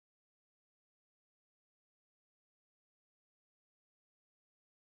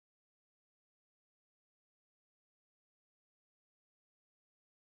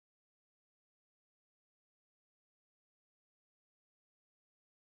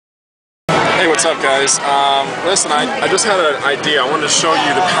Hey, what's up, guys? Listen, I just had an idea. I wanted to show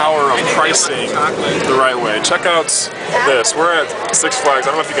you the power of pricing the right way. Check out this. We're at Six Flags.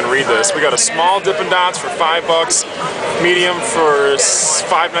 I don't know if you can read this. We got a small Dippin' Dots for $5, medium for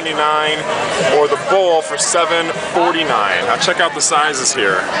 $5.99, or the bowl for $7.49. Now check out the sizes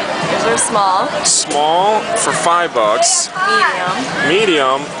here. Those are small. Small for $5.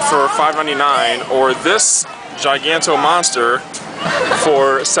 Medium for $5.99, or this Giganto Monster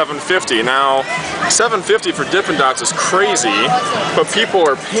for $7.50. Now, $7.50 for Dippin' Dots is crazy, but people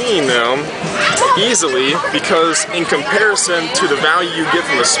are paying them easily because in comparison to the value you get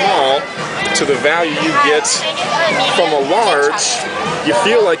from the small to the value you get from a large, you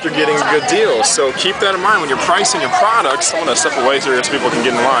feel like you're getting a good deal. So keep that in mind when you're pricing your products. I'm going to step away here so people can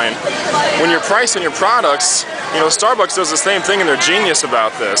get in line. When you're pricing your products, you know, Starbucks does the same thing and they're genius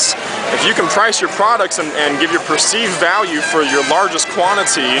about this. If you can price your products and give your perceived value for your largest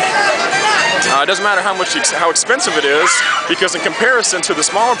quantity, it doesn't matter how expensive it is, because in comparison to the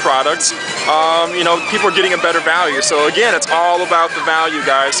smaller products, you know, people are getting a better value. So again, it's all about the value,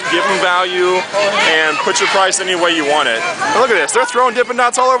 guys. Give them value and put your price any way you want it. And look at this, they're throwing Dippin'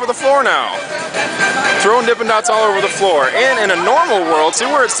 Dots all over the floor now. Throwing Dippin' Dots all over the floor. And in a normal world, see,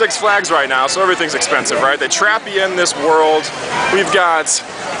 we're at Six Flags right now, so everything's expensive, right? They trap you in this world. We've got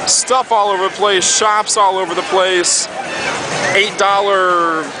stuff all over the place, shops all over the place,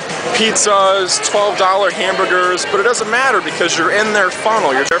 $8 pizzas, $12 hamburgers, but it doesn't matter because you're in their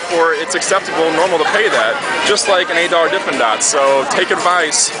funnel. Therefore, it's acceptable and normal to pay that, just like an $8 Dippin' Dots. So take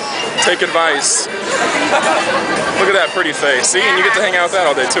advice. Take advice. Look at that pretty face. See, and you get to hang out with that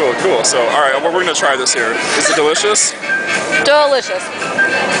all day too. Cool. So, all right, we're gonna try this here. Is it delicious? Delicious.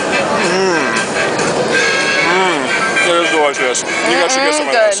 It is delicious. You guys should get some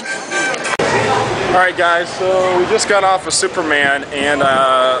of this. Alright guys, so we just got off of Superman, and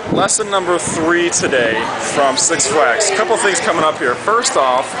lesson number 3 today from Six Flags. A couple things coming up here. First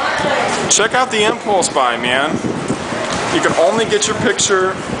off, check out the impulse buy, man. You can only get your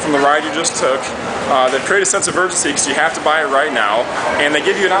picture from the ride you just took. They've created a sense of urgency because you have to buy it right now, and they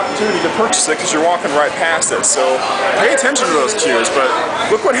give you an opportunity to purchase it because you're walking right past it. So pay attention to those cues. But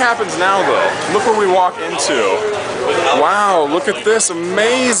look what happens now, though. Look where we walk into. Wow, look at this.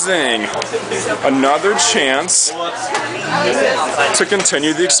 Amazing. Another chance to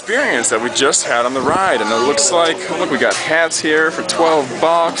continue the experience that we just had on the ride. And it looks like, look, we got hats here for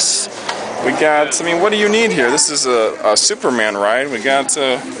 $12. We got, I mean, what do you need here? This is a Superman ride. We got,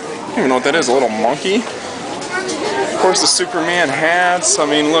 I don't even know what that is, a little monkey. Of course, the Superman hats. I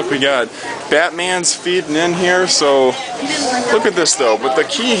mean, look, we got Batman's feeding in here. So look at this, though. But the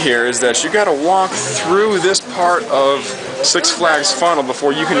key here is that you got to walk through this part of Six Flags funnel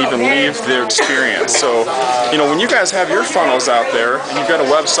before you can even leave the experience. So, you know, when you guys have your funnels out there and you've got a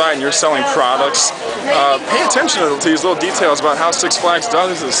website and you're selling products, pay attention to these little details about how Six Flags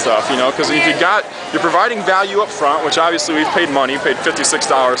does this stuff, you know, because if you're providing value up front, which obviously we've paid money, paid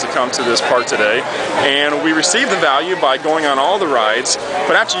 $56 to come to this park today, and we receive the value by going on all the rides,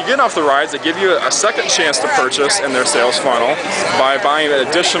 but after you get off the rides, they give you a second chance to purchase in their sales funnel by buying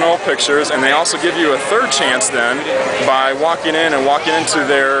additional pictures, and they also give you a third chance then by walking in and walking into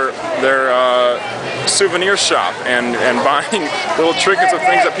their souvenir shop and buying little trinkets of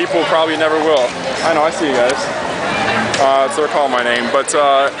things that people probably never will. I know, I see you guys. So they're calling my name, but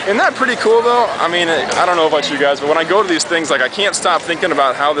isn't that pretty cool though? I mean, I don't know about you guys, but when I go to these things, like, I can't stop thinking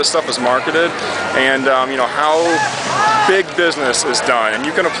about how this stuff is marketed and you know, how big business is done. And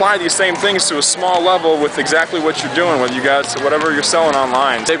you can apply these same things to a small level with exactly what you're doing, whether you guys, whatever you're selling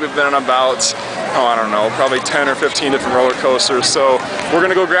online. Today we've been on about, oh, I don't know, probably 10 or 15 different roller coasters. So we're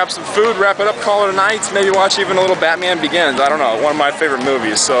gonna go grab some food, wrap it up, call it a night, maybe watch even a little Batman Begins. I don't know, one of my favorite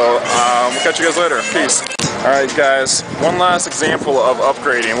movies. So we'll catch you guys later. Peace. Alright guys, one last example of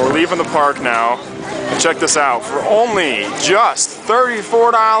upgrading. We're leaving the park now. Check this out. For only just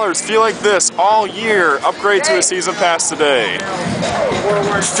 $34, feel like this all year. Upgrade to a season pass today.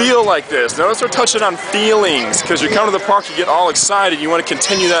 Feel like this. Notice we're touching on feelings, because you come to the park, you get all excited, you want to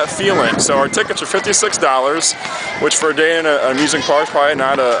continue that feeling. So our tickets are $56, which for a day in an amusement park is probably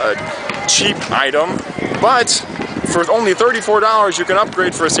not a cheap item, but for only $34, you can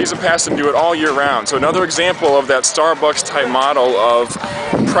upgrade for a season pass and do it all year round. So another example of that Starbucks type model of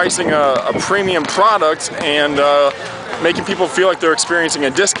pricing a premium product and making people feel like they're experiencing a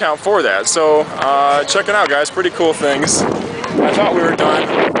discount for that. So check it out, guys. Pretty cool things. I thought we were done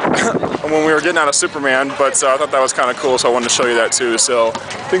when we were getting out of Superman, but I thought that was kind of cool, so I wanted to show you that too. So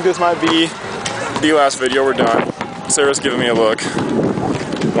I think this might be the last video. We're done. Sarah's giving me a look.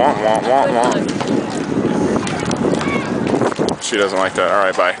 Womp, womp, womp, womp. She doesn't like that. All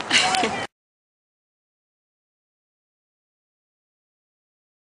right, bye.